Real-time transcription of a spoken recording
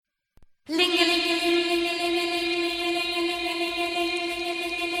Okay,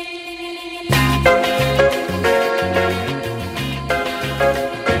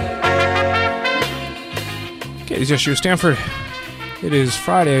 yes, you Stanford. It is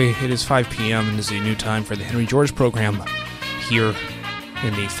Friday, it is 5 p.m., and this is a new time for the Henry George program here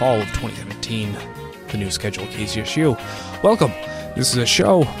in the fall of 2017, the new schedule of KZSU. Welcome. This is a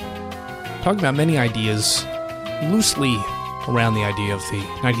show talking about many ideas, loosely around the idea of the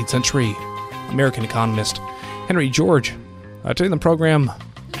 19th century American economist Henry George. Today in the program,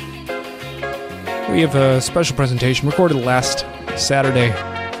 we have a special presentation recorded last Saturday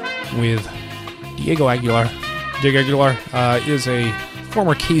with Diego Aguilar. Diego Aguilar is a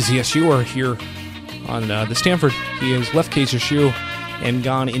former KZSUer here on the Stanford. He has left KZSU and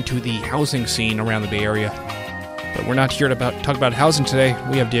gone into the housing scene around the Bay Area. But we're not here to talk about housing today.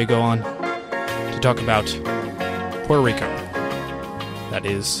 We have Diego on to talk about Puerto Rico. That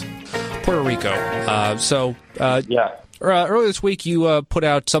is Puerto Rico. Earlier this week, you put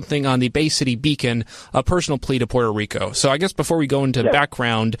out something on the Bay City Beacon, a personal plea to Puerto Rico. So I guess before we go into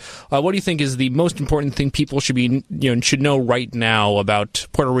background, what do you think is the most important thing people should know right now about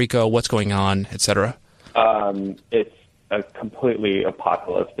Puerto Rico, what's going on, etc.? It's a completely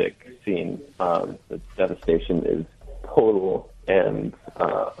apocalyptic scene. The devastation is total and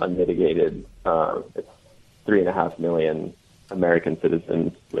unmitigated. It's 3.5 million American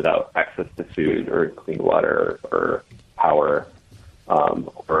citizens without access to food or clean water or power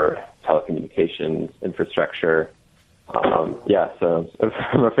or telecommunications infrastructure. So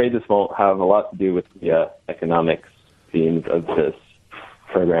I'm afraid this won't have a lot to do with the economics themes of this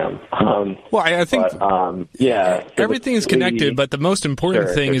program. I think everything is connected, but the most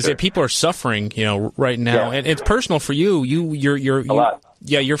important thing is that people are suffering, right now, and it's personal for you.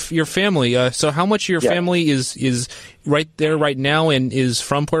 Your family. So how much of your family is right there right now and is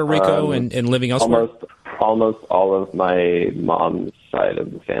from Puerto Rico and living elsewhere? Almost all of my mom's side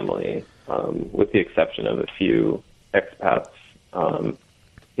of the family, with the exception of a few expats. The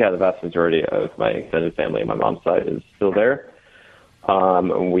vast majority of my extended family on my mom's side is still there.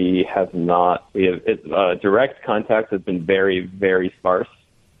 Direct contact has been very, very sparse.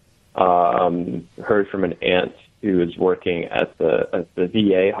 Heard from an aunt who is working at the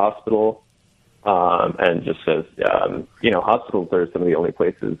VA hospital, and just says, hospitals are some of the only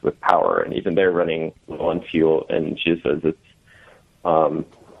places with power, and even they're running low on fuel. And she says it's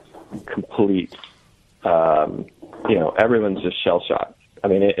complete. Everyone's just shell shocked. I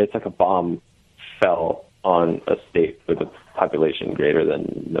mean, it's like a bomb fell on a state with a population greater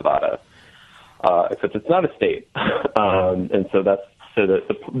than Nevada, except it's not a state. And so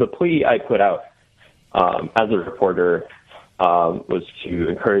the plea I put out as a reporter was to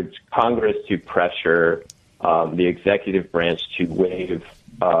encourage Congress to pressure the executive branch to waive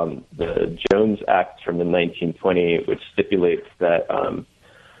the Jones Act from the 1920, which stipulates that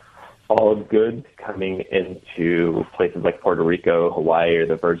all goods coming into places like Puerto Rico, Hawaii, or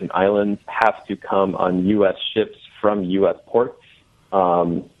the Virgin Islands have to come on U.S. ships from U.S. ports,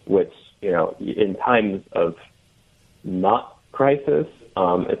 which, in times of not crisis,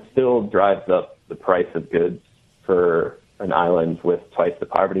 it still drives up the price of goods for an island with twice the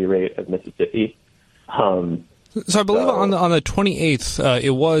poverty rate of Mississippi. So I believe on the 28th,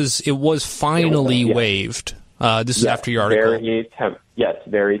 it was finally waived. This is after your article.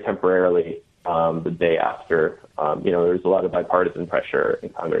 Very temporarily. The day after, there was a lot of bipartisan pressure in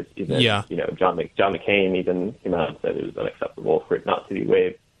Congress. Even John McCain even came out and said it was unacceptable for it not to be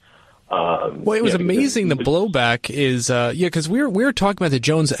waived. It was amazing. The blowback is, because we were talking about the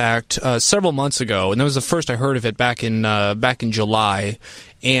Jones Act several months ago, and that was the first I heard of it back in July,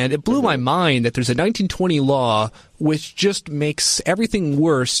 and it blew my mind that there's a 1920 law which just makes everything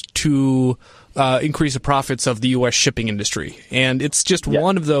worse to increase the profits of the U.S. shipping industry, and it's just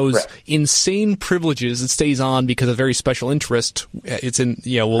one of those insane privileges that stays on because of very special interest. It's in,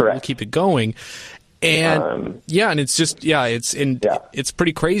 we'll keep it going. And and it's just it's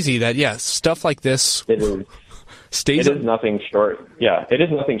pretty crazy that stuff like this stays. It is nothing short. It is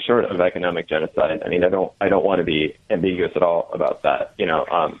nothing short of economic genocide. I mean, I don't want to be ambiguous at all about that.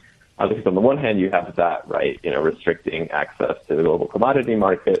 Because on the one hand you have that, right? Restricting access to the global commodity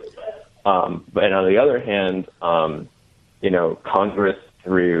market, but on the other hand, Congress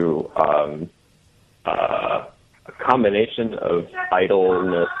through a combination of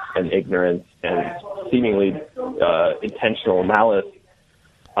idleness and ignorance and seemingly intentional malice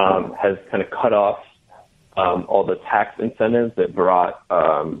has kind of cut off all the tax incentives that brought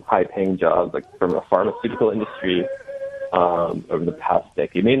high-paying jobs, like from the pharmaceutical industry, over the past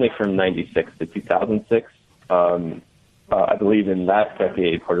decade, mainly from 96 to 2006. I believe in that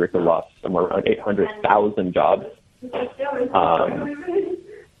decade, Puerto Rico lost somewhere around 800,000 jobs.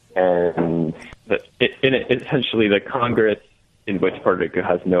 And essentially the Congress, in which Puerto Rico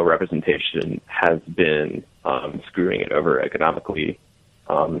has no representation, has been screwing it over economically,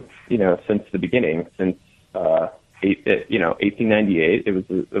 since the beginning, since 1898. It was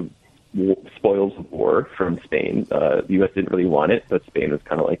the spoils of war from Spain. The U.S. didn't really want it, but Spain was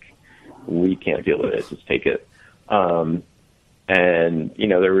kind of like, we can't deal with it, just take it.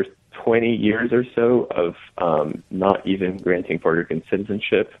 There were 20 years or so of not even granting Puerto Rican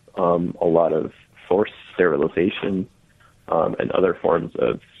citizenship, a lot of forced sterilization, and other forms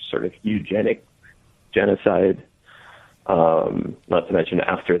of sort of eugenic genocide. Not to mention,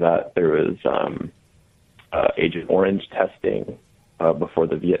 after that, there was Agent Orange testing before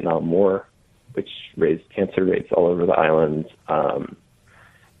the Vietnam War, which raised cancer rates all over the island.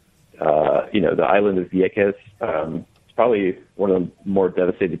 The island of Vieques, it's probably one of the more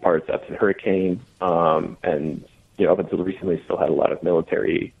devastated parts after the hurricane, and up until recently still had a lot of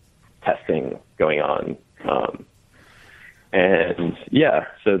military testing going on.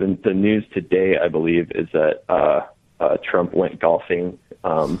 So the news today, I believe, is that Trump went golfing,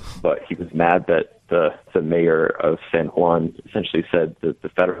 but he was mad that the mayor of San Juan essentially said that the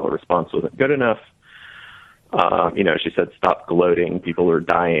federal response wasn't good enough. She said, stop gloating, people are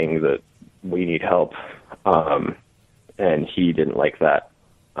dying, that we need help. And he didn't like that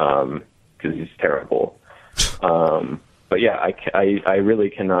because he's terrible. But yeah, I really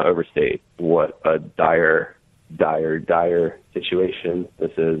cannot overstate what a dire situation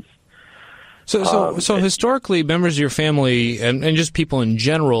this is. So historically, members of your family and just people in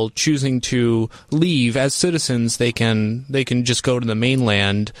general choosing to leave as citizens, they can just go to the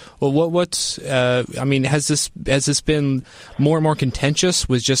mainland. Well, has this been more and more contentious?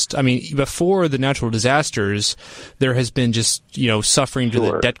 Before the natural disasters, there has been just suffering to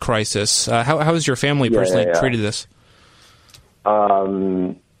the debt crisis. How has your family personally treated this? I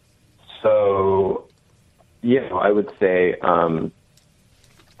would say.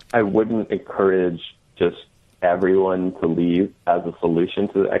 I wouldn't encourage just everyone to leave as a solution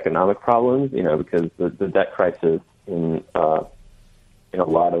to the economic problems, because the debt crisis in a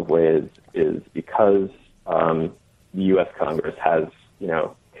lot of ways is because the U.S. Congress has,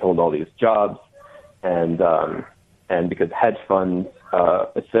 killed all these jobs, and because hedge funds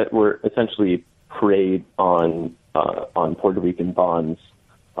were essentially preyed on Puerto Rican bonds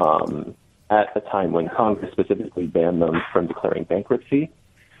at a time when Congress specifically banned them from declaring bankruptcy.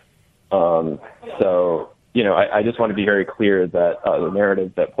 I just want to be very clear that the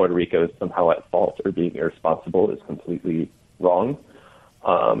narrative that Puerto Rico is somehow at fault or being irresponsible is completely wrong.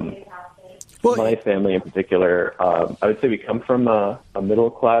 My family in particular, I would say we come from a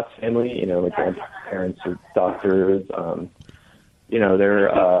middle-class family. My grandparents are doctors.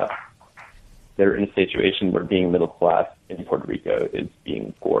 They're in a situation where being middle-class in Puerto Rico is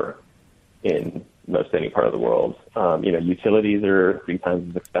being poor in most any part of the world. Utilities are 3 times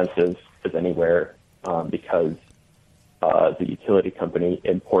as expensive as anywhere because the utility company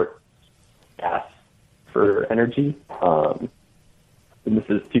imports gas for energy.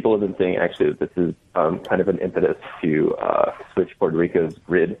 And people have been saying actually that this is kind of an impetus to switch Puerto Rico's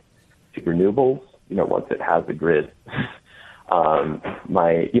grid to renewables. Once it has a grid.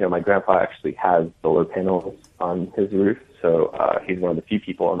 My grandpa actually has solar panels on his roof, so he's one of the few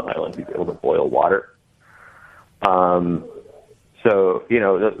people on the island who's able to boil water. The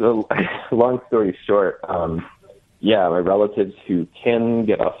long story short, my relatives who can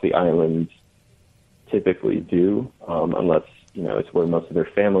get off the island typically do, unless, it's where most of their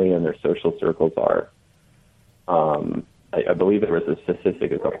family and their social circles are. I believe there was a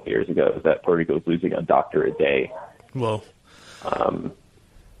statistic a couple of years ago that Puerto Rico was losing a doctor a day. Whoa.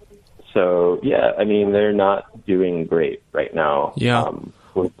 They're not doing great right now. Yeah.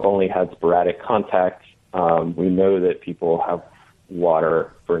 We've only had sporadic contact. We know that people have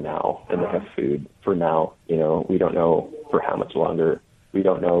water for now and they have food for now. We don't know for how much longer. We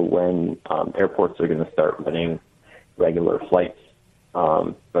don't know when airports are going to start running regular flights.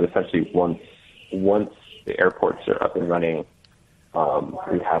 But essentially, once the airports are up and running,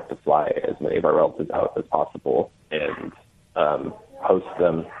 we have to fly as many of our relatives out as possible and host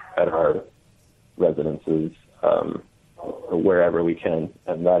them at our residences wherever we can,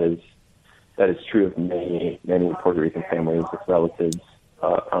 and that is true of many Puerto Rican families with relatives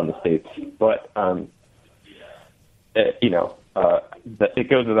on the States. But it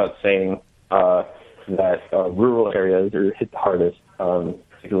goes without saying that rural areas are hit the hardest,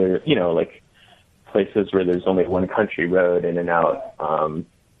 particularly like places where there's only one country road in and out,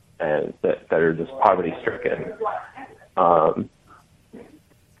 and that are just poverty stricken.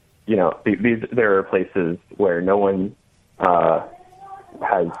 there are places where no one has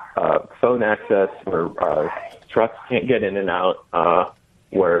phone access, where trucks can't get in and out,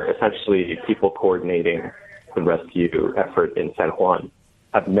 where essentially people coordinating the rescue effort in San Juan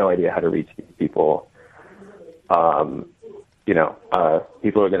have no idea how to reach these people.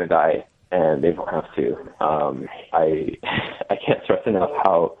 People are going to die, and they don't have to. I can't stress enough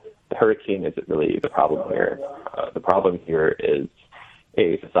how the hurricane isn't really the problem here. The problem here is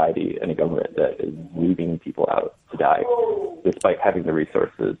a society and a government that is leaving people out to die, despite having the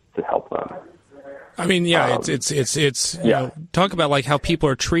resources to help them. I mean, yeah, it's talk about like how people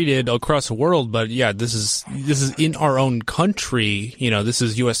are treated across the world, but yeah, this is in our own country. This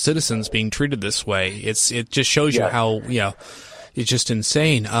is U.S. citizens being treated this way. It just shows you how it's just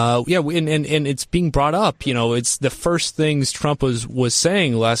insane. And it's being brought up. It's the first things Trump was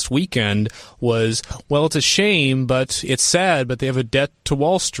saying last weekend was, well, it's a shame, but it's sad, but they have a debt to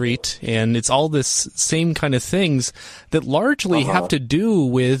Wall Street, and it's all this same kind of things that largely have to do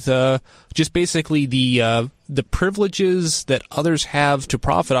with just basically the privileges that others have to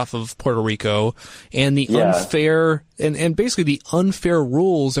profit off of Puerto Rico, and the unfair and basically the unfair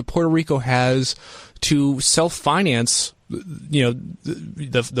rules that Puerto Rico has to self-finance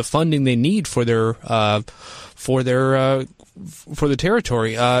the funding they need for their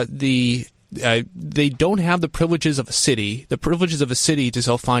territory. They don't have the privileges of a city. The privileges of a city to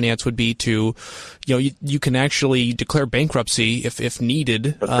self-finance would be to, you can actually declare bankruptcy if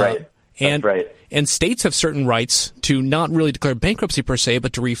needed. That's right. That's right. And states have certain rights to not really declare bankruptcy per se,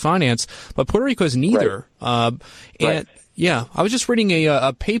 but to refinance. But Puerto Rico has neither. Right. Yeah, I was just reading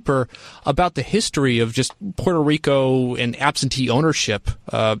a paper about the history of just Puerto Rico and absentee ownership.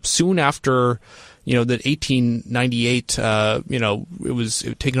 Soon after, that 1898, it was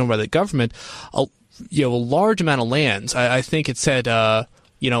taken over by the government. A large amount of lands. I think it said,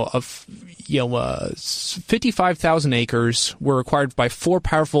 55,000 acres were acquired by 4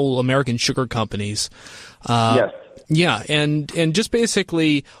 powerful American sugar companies. Yes. Yeah, and just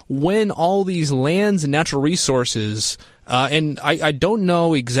basically when all these lands and natural resources, and I don't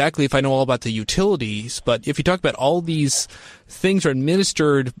know exactly if I know all about the utilities, but if you talk about all these things are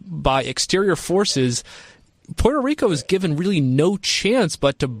administered by exterior forces, Puerto Rico is given really no chance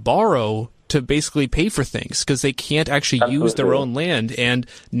but to borrow to basically pay for things because they can't actually use their own land. And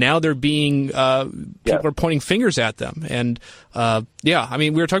now they're being, people are pointing fingers at them. And, I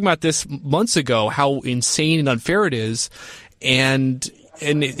mean, we were talking about this months ago, how insane and unfair it is. And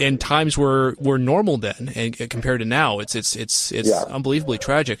times were normal then, and compared to now, it's unbelievably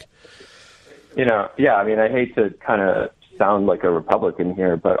tragic. I mean, I hate to kind of sound like a Republican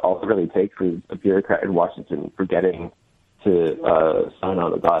here, but all it really takes is a bureaucrat in Washington forgetting to sign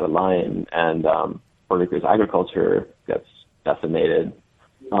on the dotted line, and Puerto Rico's agriculture gets decimated.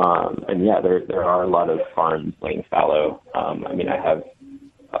 There are a lot of farms laying fallow. I mean, I have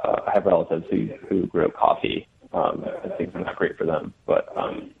relatives who grow coffee. And things are not great for them, but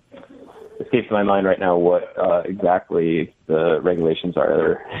it escapes my mind right now what exactly the regulations are that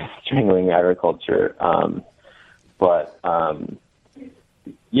are strangling agriculture.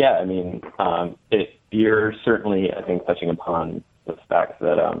 You're certainly, I think, touching upon the fact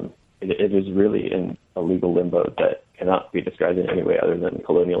that it is really in a legal limbo that cannot be described in any way other than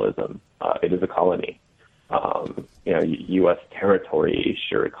colonialism. It is a colony. U.S. territory,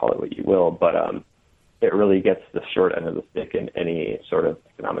 sure, call it what you will, but it really gets the short end of the stick in any sort of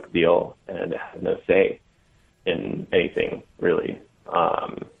economic deal, and it has no say in anything, really.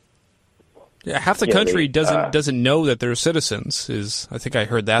 Half the country doesn't know that they're citizens. I think I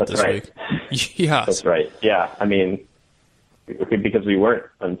heard that this week. Yeah, that's right. Yeah, I mean, because we weren't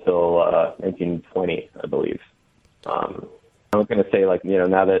until 1920, I believe. I was going to say,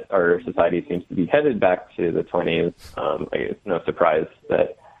 now that our society seems to be headed back to the 20s, it's no surprise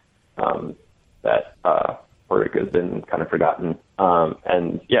that Puerto Rico has been kind of forgotten.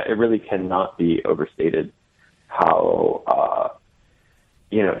 It really cannot be overstated how,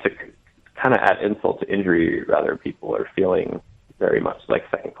 to kind of add insult to injury, rather, people are feeling very much like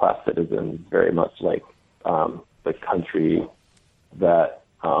second-class citizens, very much like the country that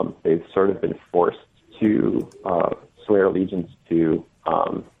they've sort of been forced to swear allegiance to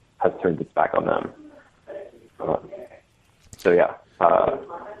has turned its back on them. Sorry,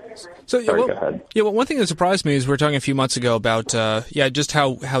 go ahead. Yeah, well, one thing that surprised me is we were talking a few months ago about, just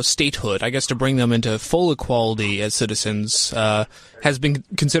how statehood, I guess, to bring them into full equality as citizens, has been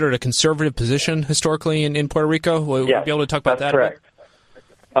considered a conservative position historically in Puerto Rico. Would you be able to talk about that? Correct.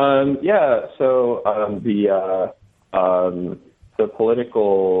 The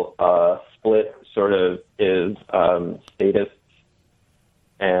political split sort of is statists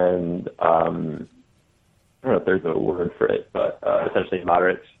and I don't know if there's a word for it, but essentially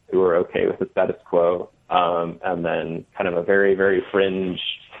moderates who are okay with the status quo, and then kind of a very, very fringe,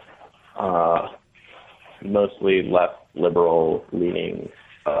 mostly left liberal leaning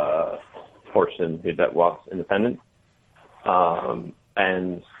portion that wants independence.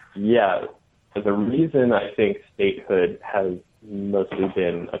 And yeah, the reason I think statehood has mostly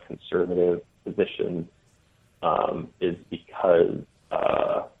been a conservative position is because,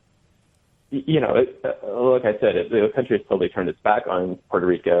 like I said, the country has totally turned its back on Puerto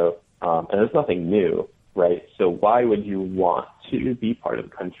Rico, and there's nothing new, right? So why would you want to be part of a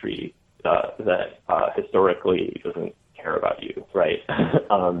country that historically doesn't care about you, right?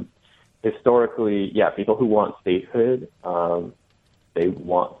 Historically, yeah, people who want statehood, they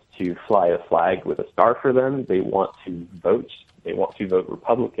want to fly a flag with a star for them. They want to vote. They want to vote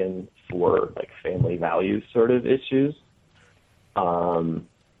Republican for like family values sort of issues.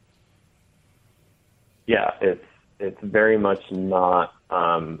 Yeah, it's very much not.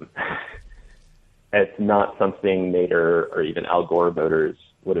 It's not something Nader or even Al Gore voters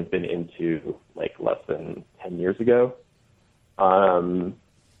would have been into like less than 10 years ago. And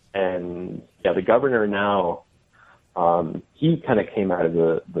yeah, the governor now, he kind of came out of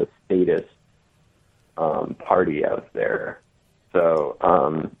the statist party out there. So,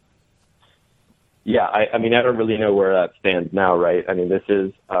 yeah, I mean, I don't really know where that stands now, right? I mean, this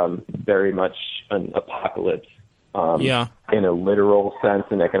is very much an apocalypse in a literal sense,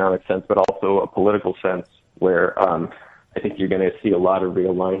 an economic sense, but also a political sense where I think you're going to see a lot of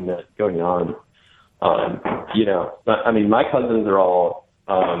realignment going on. I mean, my cousins are all,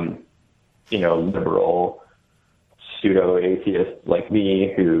 liberal, pseudo-atheists like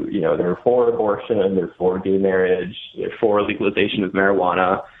me who, they're for abortion, they're for gay marriage, they're for legalization of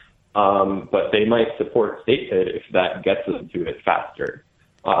marijuana, but they might support statehood if that gets them to it faster.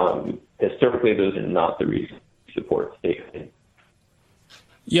 Historically, those are not the reasons to support statehood.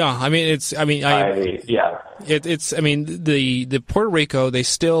 Yeah, I mean, the Puerto Rico, they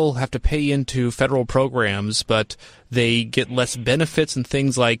still have to pay into federal programs, but they get less benefits and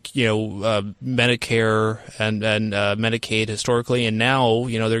things like, Medicare and Medicaid historically, and now,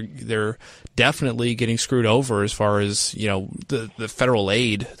 they're definitely getting screwed over as far as, the federal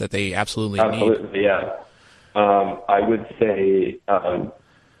aid that they absolutely need. Absolutely, yeah. I would say,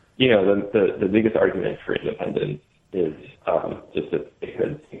 the biggest argument for independence is just that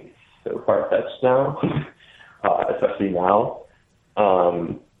because it's so far-fetched now, especially now,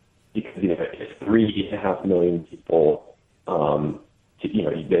 because, if 3.5 million people, you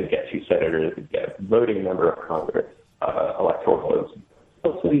did get 2 senators, you get a voting member of Congress, electoral votes,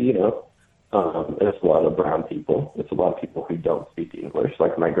 mostly, it's a lot of brown people. It's a lot of people who don't speak English,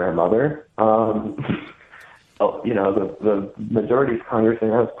 like my grandmother. The majority of Congress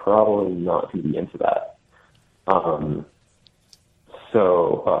now is probably not going to be into that.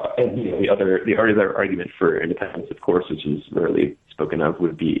 The other argument for independence, of course, which is rarely spoken of,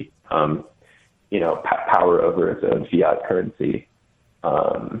 would be, power over its own fiat currency,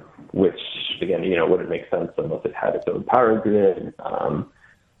 which, again, wouldn't make sense unless it had its own power grid,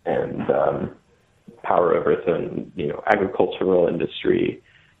 and power over its own, agricultural industry.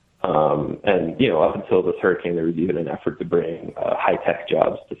 And, up until this hurricane, there was even an effort to bring high-tech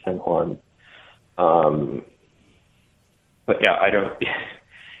jobs to San Juan. But yeah,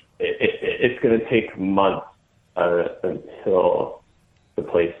 it's going to take months until the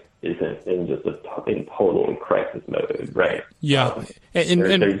place isn't in just in total crisis mode, right? Yeah,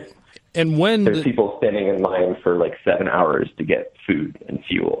 and when there's people standing in line for like 7 hours to get food and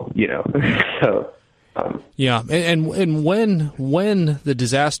fuel, so. Yeah, and when the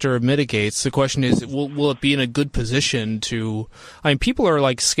disaster mitigates, the question is, will it be in a good position to? I mean, people are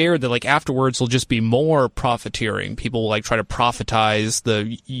like scared that like afterwards will just be more profiteering. People will like try to profitize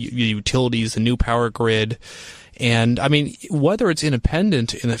the utilities, the new power grid, and I mean, whether it's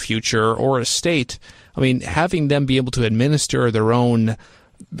independent in the future or a state, I mean, having them be able to administer their own,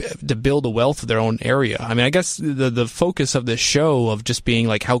 to build a wealth of their own area. I mean, I guess the focus of this show of just being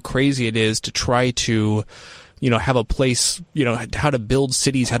like how crazy it is to try to, have a place, how to build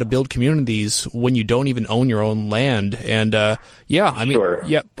cities, how to build communities when you don't even own your own land. And, Puerto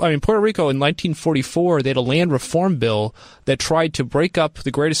Rico in 1944, they had a land reform bill that tried to break up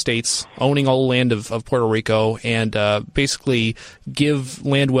the great estates owning all the land of Puerto Rico and, basically give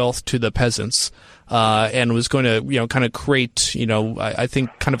land wealth to the peasants. And was going to, kind of create, I think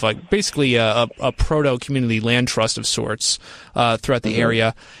kind of like basically a proto-community land trust of sorts, throughout the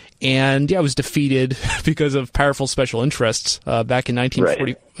area. and it was defeated because of powerful special interests back in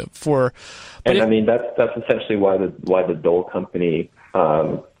 1944. Right. But I mean, that's essentially why the Dole Company,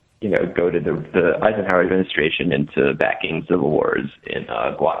 go to the Eisenhower administration into backing civil wars in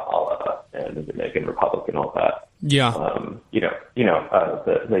Guatemala and the Dominican Republic and all that. Yeah.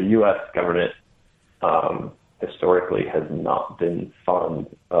 The U.S. government historically has not been fond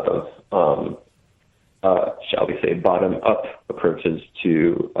of, shall we say, bottom-up approaches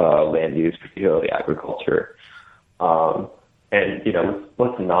to land use, particularly agriculture. And,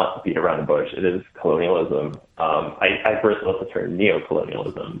 let's not beat around the bush. It is colonialism. I first love the term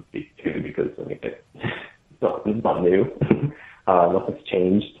neocolonialism, too, because, it's not new. Nothing's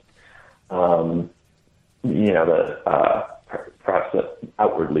changed. Perhaps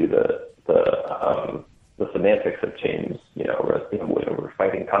outwardly the semantics have changed. We're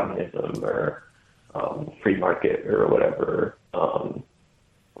fighting communism or free market or whatever.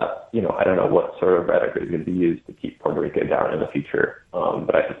 I don't know what sort of rhetoric is going to be used to keep Puerto Rico down in the future,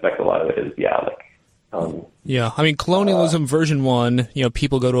 but I suspect a lot of it is colonialism version 1,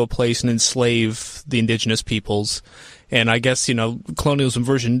 people go to a place and enslave the indigenous peoples. And I guess, colonialism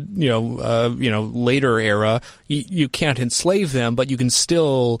version, later era, you can't enslave them, but you can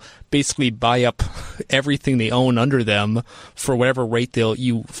still basically buy up everything they own under them for whatever rate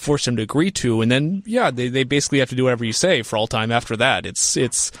you force them to agree to. And then, they basically have to do whatever you say for all time after that. It's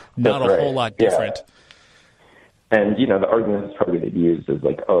not a whole lot different. Yeah. And, the argument is probably they'd use is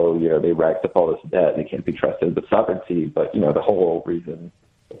like, they racked up all this debt, they can't be trusted with sovereignty. But, the whole reason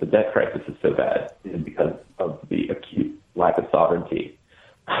the debt crisis is so bad is because of the acute lack of sovereignty.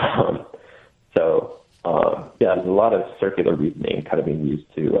 There's a lot of circular reasoning kind of being used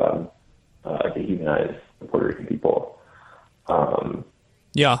to dehumanize the Puerto Rican people. I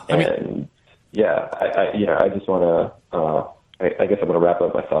just want to, I guess I'm going to wrap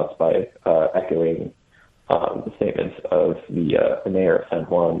up my thoughts by echoing the statements of the mayor of San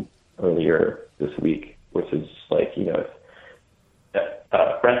Juan earlier this week, which is like,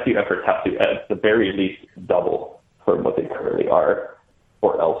 rescue efforts have to, at the very least, double from what they currently are,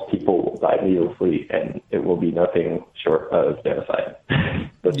 or else people will die needlessly, and it will be nothing short of genocide.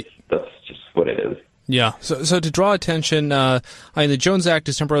 That's just what it is. Yeah. So to draw attention, the Jones Act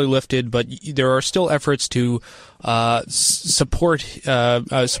is temporarily lifted, but there are still efforts to support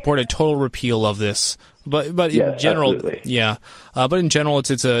a total repeal of this. But in general, absolutely. But in general, it's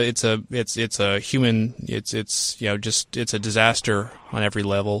a disaster on every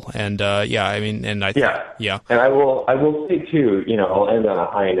level, and And I will say too, I'll end on a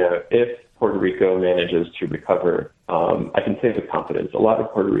high note. If Puerto Rico manages to recover, I can say with confidence, a lot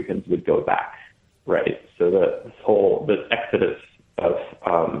of Puerto Ricans would go back, right? So this exodus of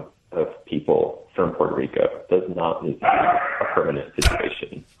people from Puerto Rico does not need to be a permanent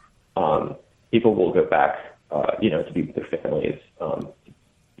situation. People will go back, to be with their families,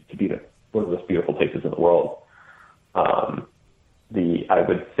 to be one of the most beautiful places in the world. I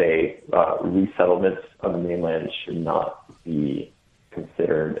would say resettlements on the mainland should not be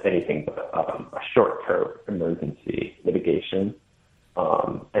considered anything but a short-term emergency mitigation.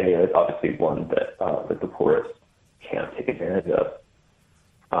 It's obviously one that the poorest can't take advantage of.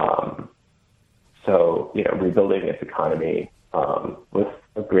 Rebuilding its economy with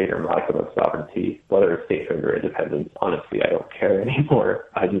a greater modicum of sovereignty, whether it's statehood or independence, honestly, I don't care anymore.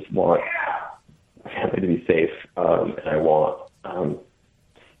 I just want my family to be safe, and I want,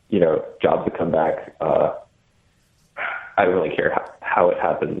 jobs to come back. I don't really care how it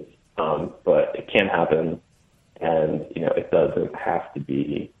happens, but it can happen, and, it doesn't have to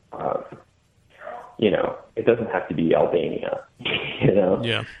be, it doesn't have to be Albania,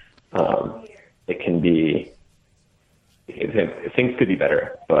 Yeah. It can be, things could be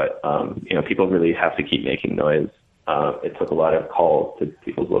better, but, people really have to keep making noise. It took a lot of calls to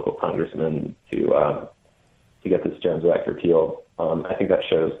people's local congressmen to get this Jones Act repealed. I think that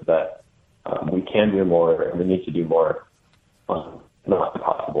shows that we can do more and we need to do more. Not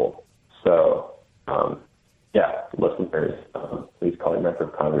impossible. So, listeners, please call your member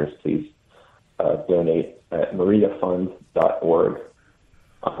of Congress. Please donate at mariafund.org.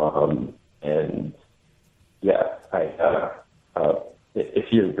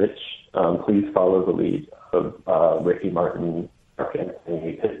 If you're rich, please follow the lead of Ricky Martin, Mark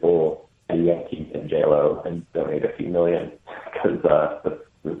Anthony, Pitbull, Eddie Yankee, and J-Lo, and donate a few million, because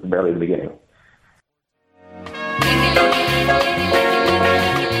it's barely the beginning.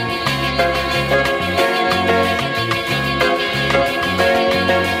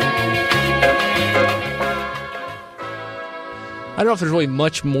 I don't know if there's really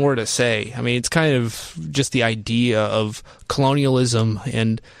much more to say. I mean, it's kind of just the idea of colonialism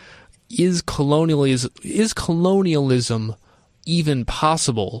and is colonialism even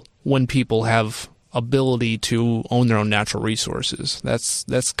possible when people have ability to own their own natural resources?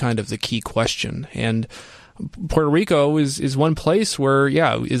 That's kind of the key question. And Puerto Rico is one place where,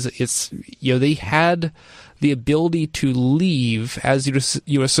 it's they had the ability to leave as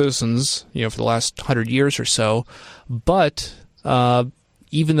U.S. citizens, for the last 100 years or so, but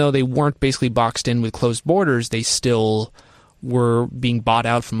even though they weren't basically boxed in with closed borders, they still were being bought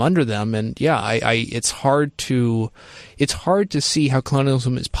out from under them. And it's hard to see how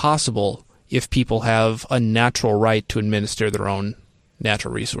colonialism is possible if people have a natural right to administer their own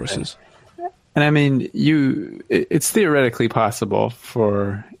natural resources. And I mean, it's theoretically possible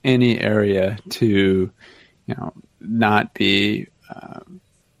for any area to, not be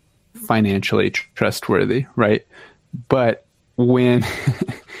financially trustworthy, right? But when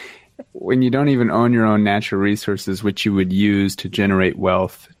when you don't even own your own natural resources, which you would use to generate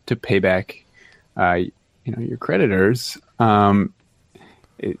wealth to pay back, your creditors,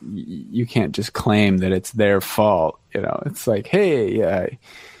 you can't just claim that it's their fault. It's like, hey,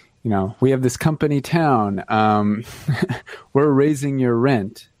 we have this company town. We're raising your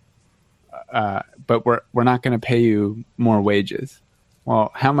rent, but we're not going to pay you more wages.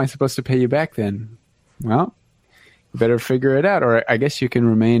 Well, how am I supposed to pay you back then? Well, you better figure it out, or I guess you can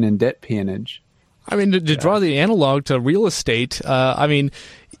remain in debt peonage. I mean, to draw the analog to real estate,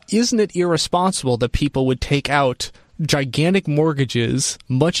 isn't it irresponsible that people would take out gigantic mortgages,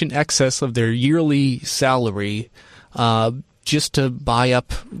 much in excess of their yearly salary, just to buy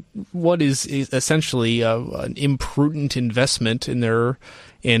up what is essentially an imprudent investment in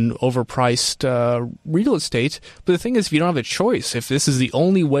overpriced real estate? But the thing is, if you don't have a choice, if this is the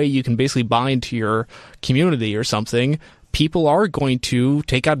only way you can basically buy into your community or something, people are going to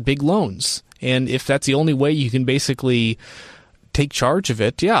take out big loans. And if that's the only way you can basically take charge of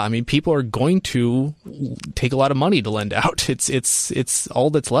it, people are going to take a lot of money to lend out. It's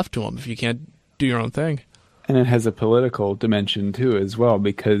all that's left to them if you can't do your own thing. And it has a political dimension too, as well,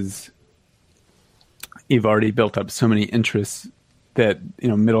 because you've already built up so many interests that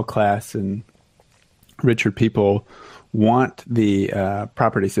middle class and richer people want the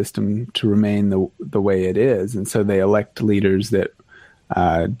property system to remain the way it is, and so they elect leaders that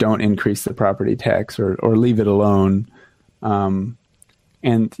don't increase the property tax or leave it alone. And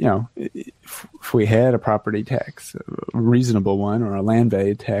if we had a property tax, a reasonable one, or a land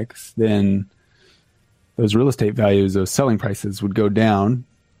value tax, then those real estate values, those selling prices would go down,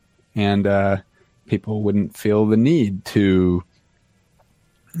 and people wouldn't feel the need to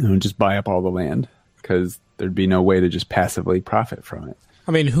just buy up all the land, because there'd be no way to just passively profit from it.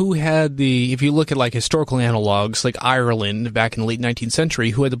 I mean, who had if you look at like historical analogs, like Ireland back in the late 19th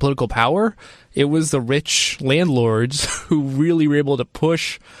century, who had the political power? It was the rich landlords who really were able to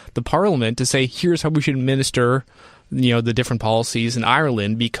push the parliament to say, here's how we should administer, the different policies in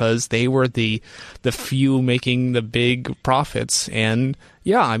Ireland, because they were the few making the big profits. And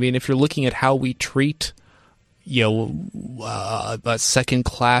if you're looking at how we treat, a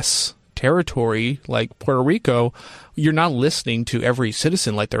second-class territory like Puerto Rico, you're not listening to every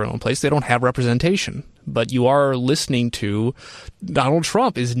citizen like their own place. They don't have representation. But you are listening to Donald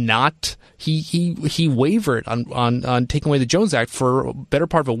Trump is not he wavered on taking away the Jones Act for a better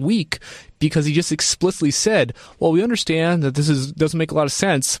part of a week, because he just explicitly said, well, we understand that this doesn't make a lot of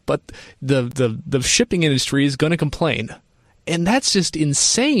sense, but the shipping industry is going to complain. And that's just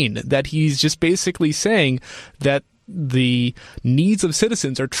insane that he's just basically saying that the needs of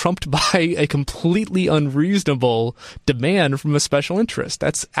citizens are trumped by a completely unreasonable demand from a special interest.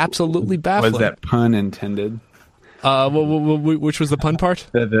 That's absolutely baffling. Was that pun intended? Which was the pun part?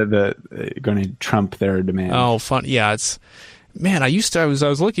 The going to trump their demand. Oh, fun. Yeah, man, I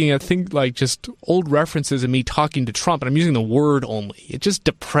was looking at things like just old references of me talking to Trump, and I'm using the word only. It's just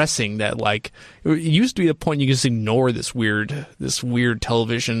depressing that it used to be the point you just ignore this weird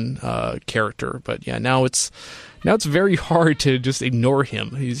television character, but now it's very hard to just ignore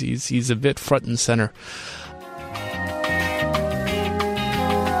him. He's a bit front and center.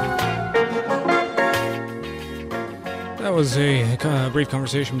 That was a brief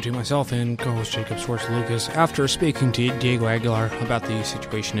conversation between myself and co-host Jacob Schwartz-Lucas after speaking to Diego Aguilar about the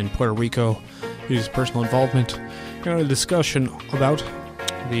situation in Puerto Rico, his personal involvement, and a discussion about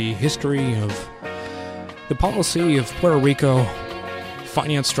the history of the policy of Puerto Rico,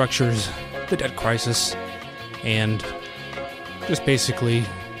 finance structures, the debt crisis, and just basically,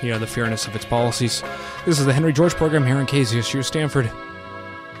 the fairness of its policies. This is the Henry George program here in KZSU Stanford.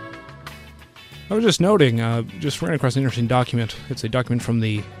 I was just noting, just ran across an interesting document. It's a document from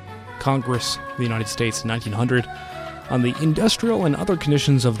the Congress of the United States in 1900. on the industrial and other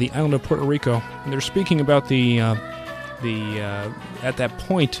conditions of the island of Puerto Rico. And they're speaking about at that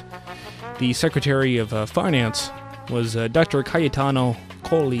point, the Secretary of Finance was Dr. Cayetano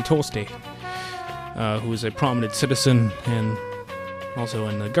Colli Toste, who was a prominent citizen and also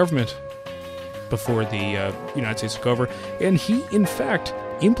in the government before the United States took over. And he, in fact,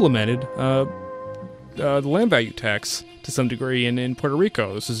 implemented the land value tax to some degree in Puerto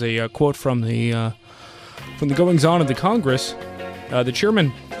Rico. This is a quote from the goings-on of the Congress. The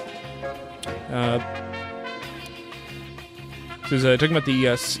chairman is talking about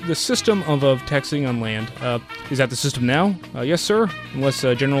the system of taxing on land. Is that the system now? Yes, sir, unless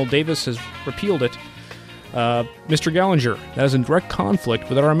General Davis has repealed it. Mr. Gallinger, that is in direct conflict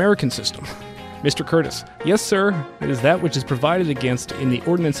with our American system. Mr. Curtis, yes, sir, it is that which is provided against in the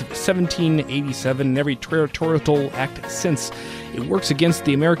Ordinance of 1787 and every territorial act since. It works against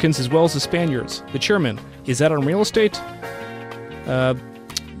the Americans as well as the Spaniards. The chairman, is that on real estate?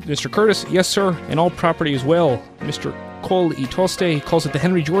 Mr. Curtis, yes, sir, and all property as well. Mr. Cole E. Toste calls it the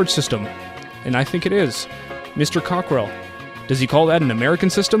Henry George system, and I think it is. Mr. Cockrell, does he call that an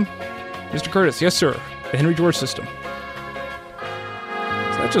American system? Mr. Curtis, yes, sir, the Henry George system.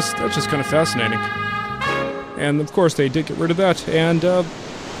 So that's just kind of fascinating. And of course they did get rid of that. And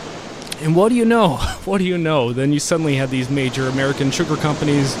what do you know? What do you know? Then you suddenly had these major American sugar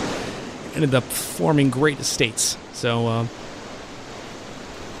companies ended up forming great estates. So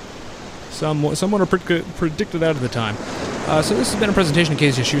someone predicted that at the time. So this has been a presentation of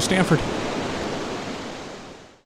KZSU Stanford.